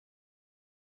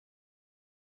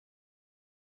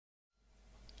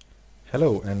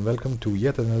Hello and welcome to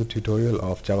yet another tutorial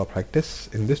of Java Practice.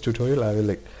 In this tutorial I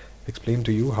will explain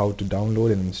to you how to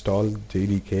download and install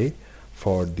JDK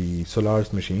for the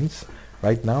Solaris machines.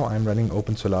 Right now I'm running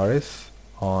Open Solaris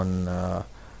on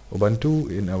Ubuntu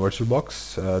in a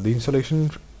VirtualBox. The installation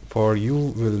for you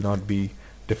will not be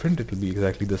different, it will be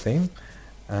exactly the same.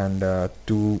 And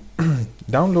to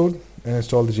download and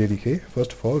install the JDK,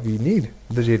 first of all we need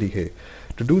the JDK.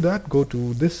 To do that, go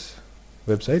to this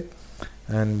website,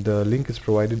 and the link is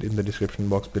provided in the description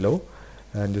box below,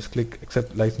 and just click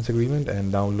accept license agreement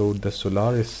and download the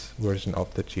Solaris version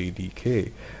of the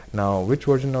JDK. Now which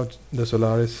version of the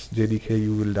Solaris JDK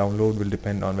you will download will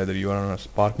depend on whether you are on a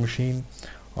Spark machine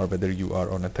or whether you are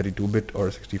on a 32-bit or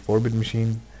a 64-bit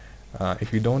machine.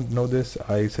 If you don't know this,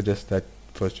 I suggest that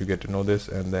first you get to know this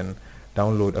and then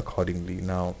download accordingly.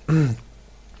 Now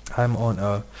I'm on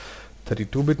a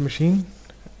 32-bit machine,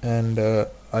 and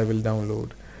I will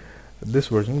download this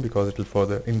version because it will for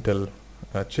the Intel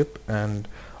chip, and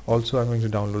also I'm going to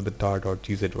download the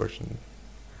tar.gz version.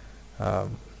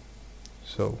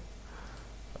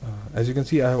 As you can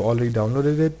see, I have already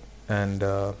downloaded it, and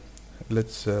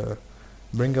let's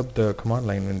bring up the command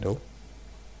line window,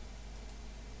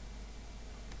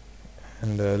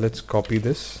 and let's copy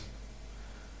this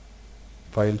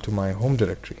file to my home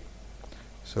directory.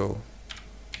 So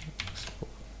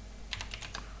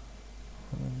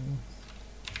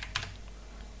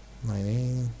my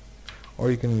name,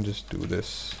 or you can just do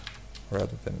this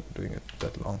rather than doing it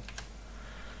that long,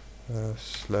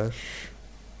 slash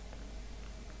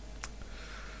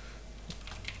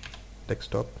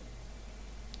desktop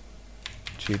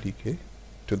JDK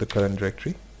to the current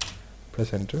directory,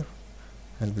 press enter,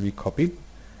 and will be copied.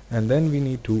 And then we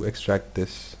need to extract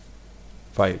this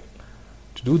file.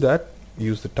 To do that,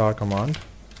 use the tar command,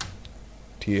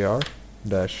 tar-xvzf,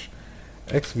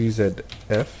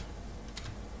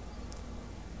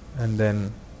 and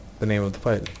then the name of the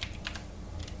file.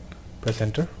 Press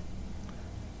enter,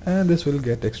 and this will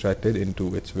get extracted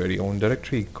into its very own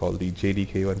directory called the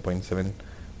JDK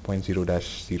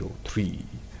 1.7.0-03.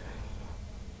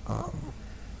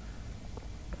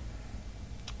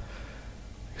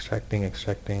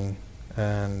 Extracting,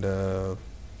 and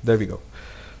there we go.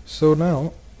 So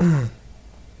now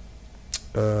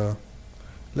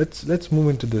let's move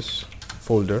into this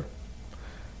folder.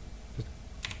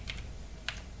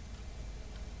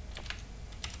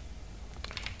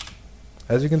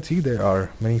 As you can see, there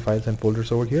are many files and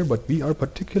folders over here, but we are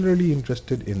particularly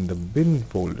interested in the bin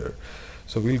folder.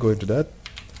 So we'll go into that.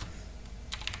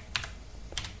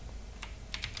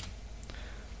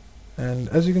 And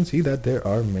as you can see that there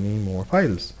are many more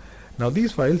files. Now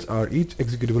these files are each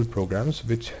executable programs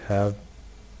which have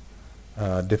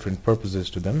different purposes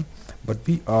to them, but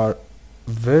we are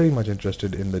very much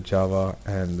interested in the Java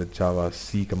and the Java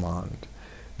C command,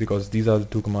 because these are the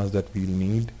two commands that we'll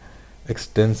need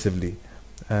extensively.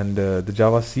 And the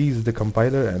Java C is the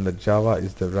compiler and the Java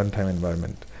is the runtime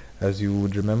environment. As you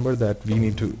would remember that we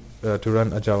need to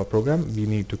run a Java program, we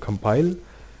need to compile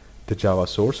the Java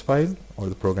source file or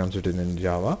the programs written in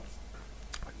Java,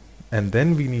 and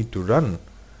then we need to run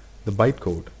the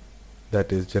bytecode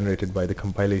that is generated by the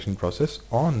compilation process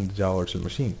on the Java virtual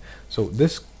machine. So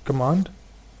this command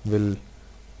will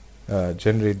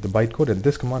generate the bytecode, and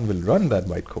this command will run that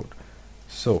bytecode.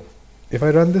 So if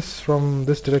I run this from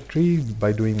this directory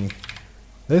by doing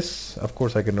this, of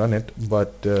course I can run it,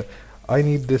 but I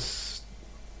need this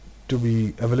to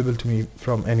be available to me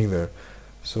from anywhere.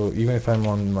 So even if I'm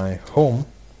on my home,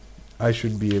 I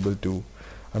should be able to,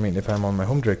 if I'm on my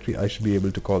home directory, I should be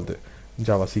able to call the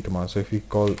Java C command. So if we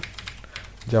call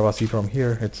Java C from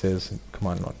here, it says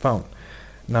command not found.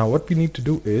 Now what we need to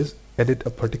do is edit a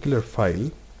particular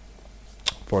file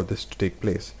for this to take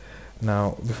place.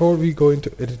 Now before we go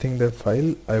into editing the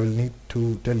file, I will need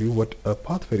to tell you what a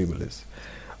path variable is.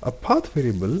 A path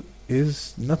variable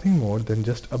is nothing more than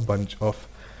just a bunch of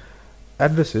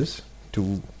addresses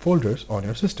to folders on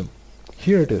your system.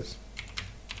 Here it is.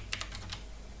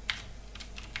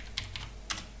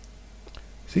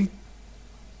 See,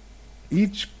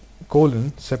 each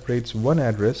colon separates one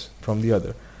address from the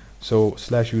other. So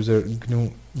slash user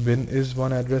GNU bin is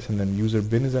one address, and then user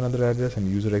bin is another address, and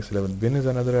user x11 bin is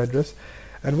another address.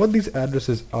 And what these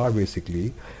addresses are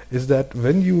basically is that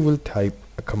when you will type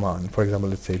a command, for example,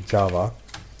 let's say Java,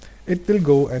 it will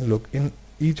go and look in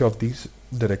each of these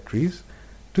directories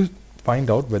to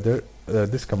find out whether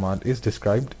this command is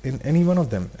described in any one of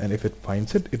them, and if it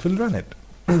finds it, it will run it.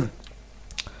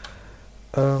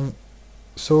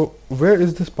 So where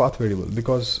is this path variable?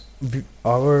 Because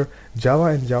our Java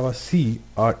and Java C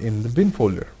are in the bin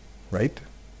folder, right?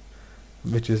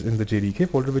 which is in the JDK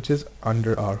folder, which is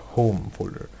under our home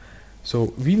folder.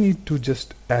 So we need to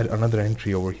just add another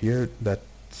entry over here that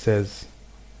says,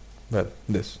 well,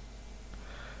 this.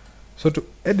 So to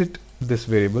edit this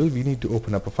variable, we need to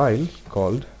open up a file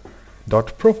called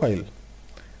 .profile,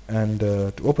 and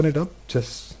to open it up,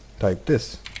 just type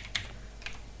this,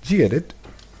 gedit,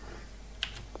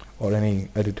 or any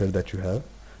editor that you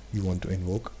want to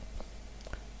invoke.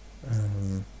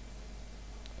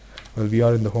 Well, we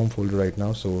are in the home folder right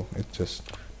now, so it's just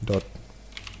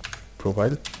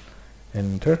 .profile,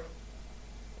 enter,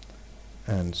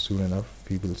 and soon enough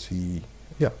we will see,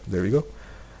 yeah, there we go.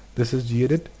 This is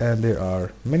gedit, and there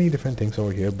are many different things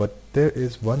over here, but there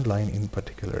is one line in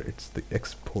particular. It's the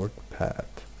export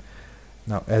path.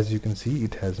 Now, as you can see,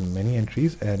 it has many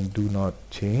entries, and do not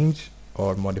change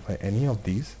or modify any of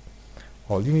these.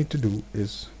 All you need to do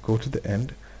is go to the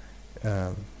end,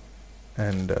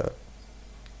 and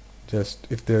just,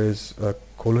 if there is a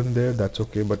colon there, that's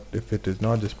okay, but if it is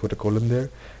not, just put a colon there,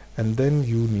 and then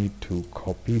you need to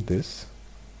copy this,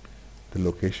 the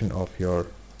location of your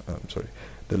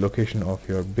the location of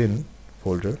your bin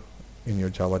folder in your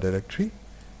Java directory,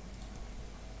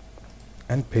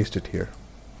 and paste it here.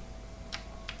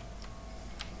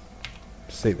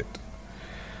 Save it,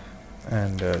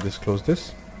 and just close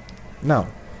this. Now,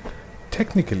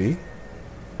 technically,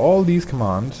 all these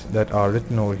commands that are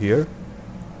written over here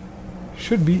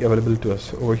should be available to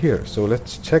us over here. So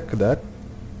let's check that,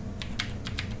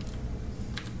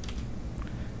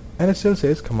 and it still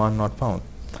says command not found.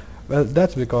 Well,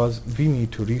 that's because we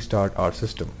need to restart our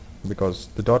system, because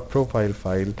the .profile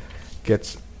file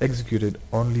gets executed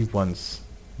only once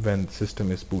when the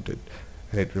system is booted,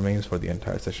 and it remains for the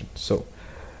entire session. So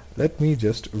let me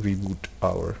just reboot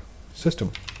our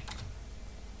system.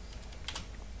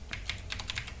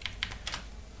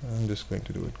 I'm just going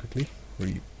to do it quickly.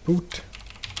 Reboot.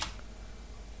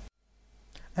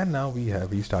 And now we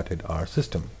have restarted our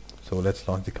system. So let's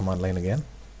launch the command line again,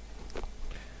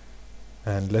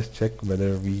 and let's check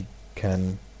whether we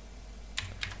can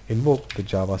invoke the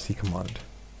javac command.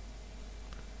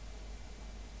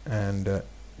 And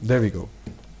there we go.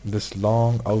 This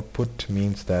long output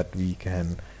means that we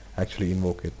can actually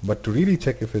invoke it. But to really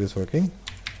check if it is working,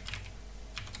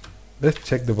 let's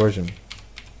check the version,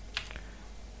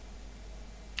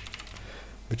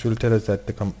 which will tell us that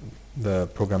the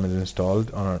program is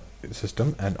installed on our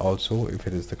system, and also if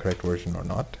it is the correct version or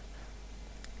not.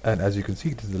 And as you can see,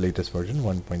 it is the latest version,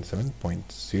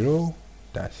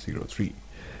 1.7.0-03.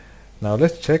 Now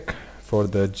let's check for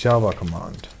the Java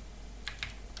command.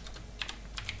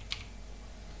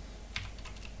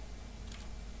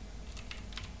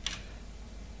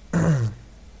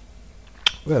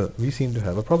 Well, we seem to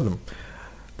have a problem.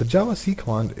 The javac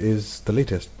command is the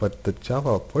latest, but the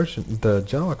Java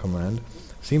command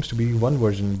seems to be one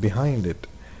version behind it.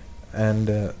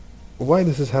 And why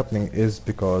this is happening is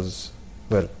because,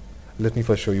 well, let me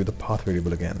first show you the path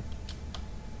variable again.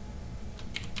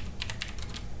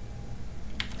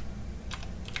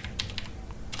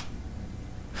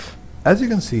 As you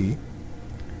can see,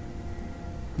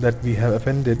 that we have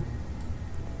appended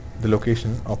the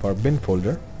location of our bin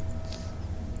folder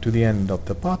to the end of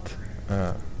the path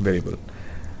variable.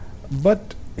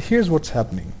 But here's what's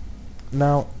happening.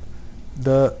 Now,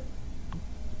 the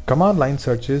command line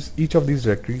searches each of these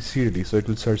directories serially. So it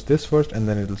will search this first, and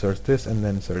then it will search this, and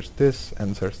then search this,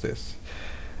 and search this.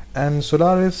 And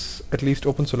Solaris, at least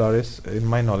Open Solaris, in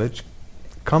my knowledge,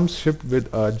 comes shipped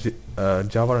with a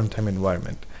Java runtime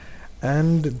environment.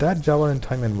 And that Java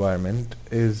runtime environment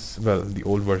is, well, the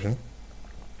old version,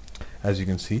 as you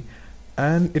can see,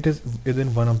 and it is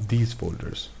within one of these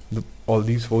folders. All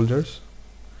these folders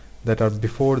that are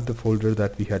before the folder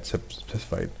that we had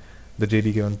specified, the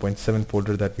JDK 1.7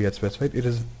 folder that we had specified, it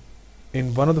is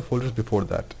in one of the folders before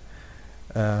that.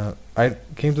 I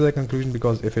came to that conclusion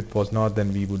because if it was not,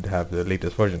 then we would have the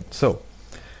latest version. So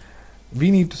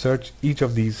we need to search each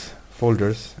of these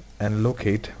folders and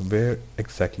locate where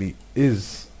exactly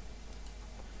is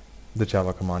the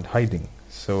Java command hiding.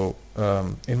 So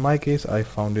in my case, I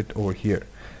found it over here.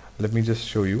 Let me just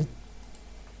show you.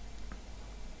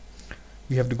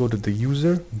 We have to go to the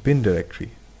user bin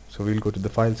directory. So we'll go to the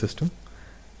file system,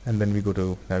 and then we go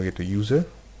to navigate to user,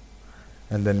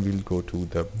 and then we'll go to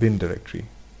the bin directory.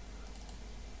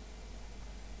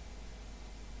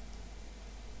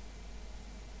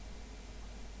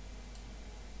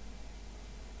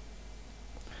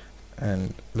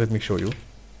 And let me show you.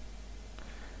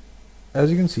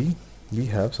 As you can see, we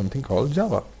have something called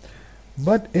Java,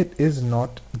 but it is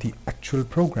not the actual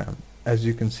program. As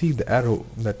you can see, the arrow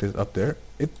that is up there,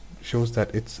 it shows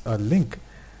that it's a link.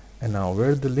 And now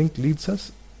where the link leads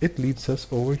us it leads us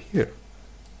over here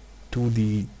to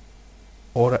the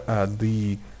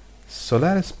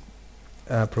Solaris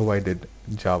provided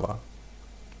Java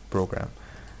program.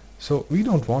 So we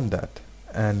don't want that,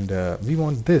 and we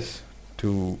want this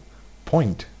to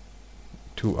point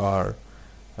to our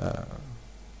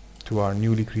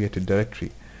newly created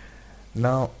directory.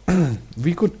 Now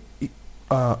we could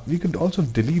also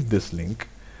delete this link,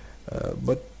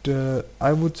 but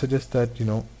I would suggest that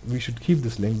we should keep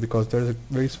this link, because there is a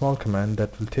very small command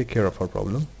that will take care of our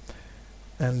problem,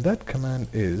 and that command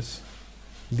is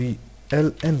the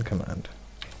ln command,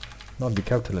 not the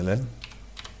capital Ln,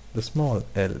 the small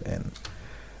ln,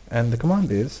 and the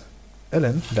command is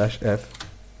ln-f-s.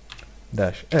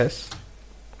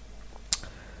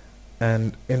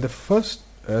 And in the first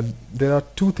there are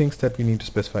two things that we need to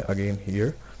specify again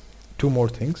here, two more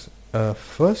things.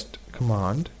 First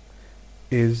command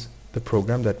is the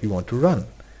program that we want to run,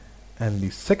 and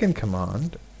the second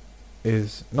command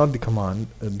is not the command,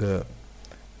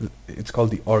 it's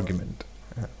called the argument.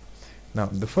 Now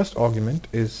the first argument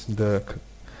is the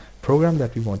program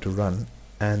that we want to run,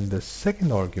 and the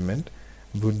second argument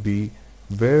would be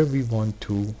where we want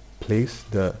to place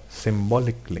the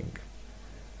symbolic link.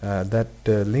 That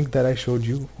link that I showed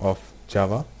you of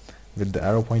Java with the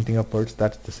arrow pointing upwards,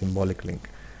 that's the symbolic link.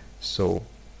 So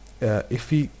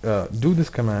if we do this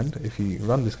command, if we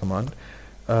run this command,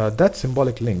 that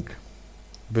symbolic link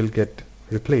will get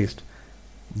replaced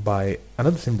by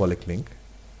another symbolic link.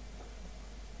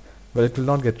 Well, it will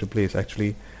not get replaced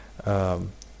actually.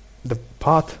 The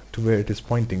path to where it is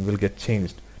pointing will get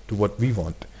changed to what we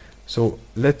want. So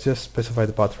let's just specify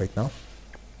the path right now.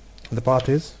 The path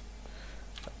is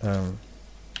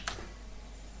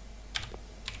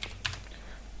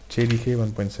JDK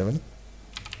 1.7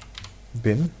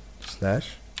 bin /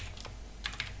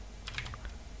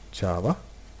 Java,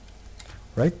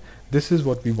 right? This is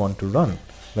what we want to run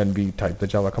when we type the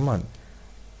Java command.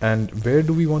 And where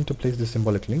do we want to place the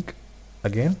symbolic link?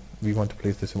 Again, we want to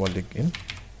place the symbolic link in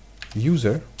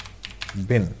user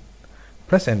bin.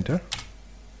 Press enter,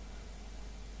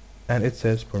 and it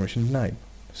says permission denied.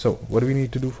 So what do we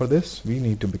need to do for this? We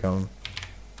need to become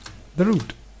the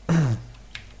root.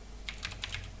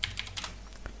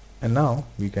 And now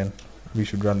we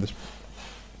should run this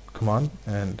command,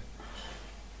 and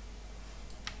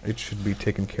it should be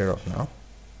taken care of now.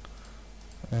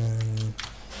 And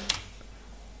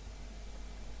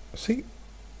see,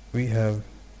 we have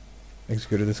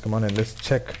executed this command, and let's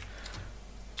check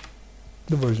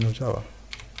the version of Java.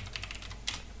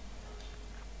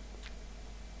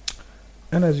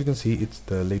 And as you can see, it's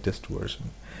the latest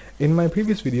version. In my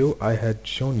previous video, I had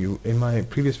shown you, in my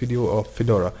previous video of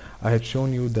Fedora, I had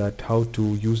shown you that how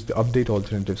to use the update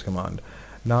alternatives command.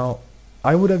 Now,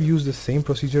 I would have used the same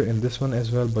procedure in this one as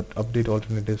well, but update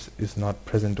alternatives is not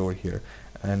present over here,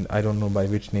 and I don't know by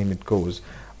which name it goes.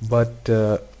 But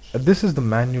this is the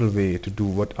manual way to do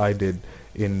what I did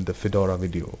in the Fedora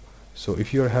video. So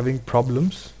if you're having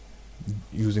problems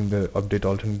using the update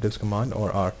alternatives command,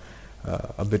 or are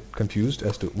a bit confused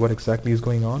as to what exactly is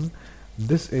going on,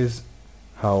 this is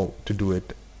how to do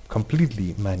it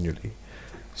completely manually.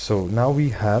 So now we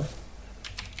have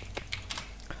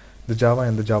the Java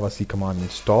and the javac command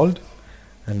installed,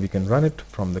 and we can run it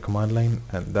from the command line,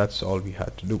 and that's all we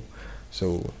had to do.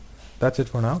 So that's it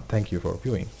for now. Thank you for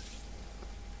viewing.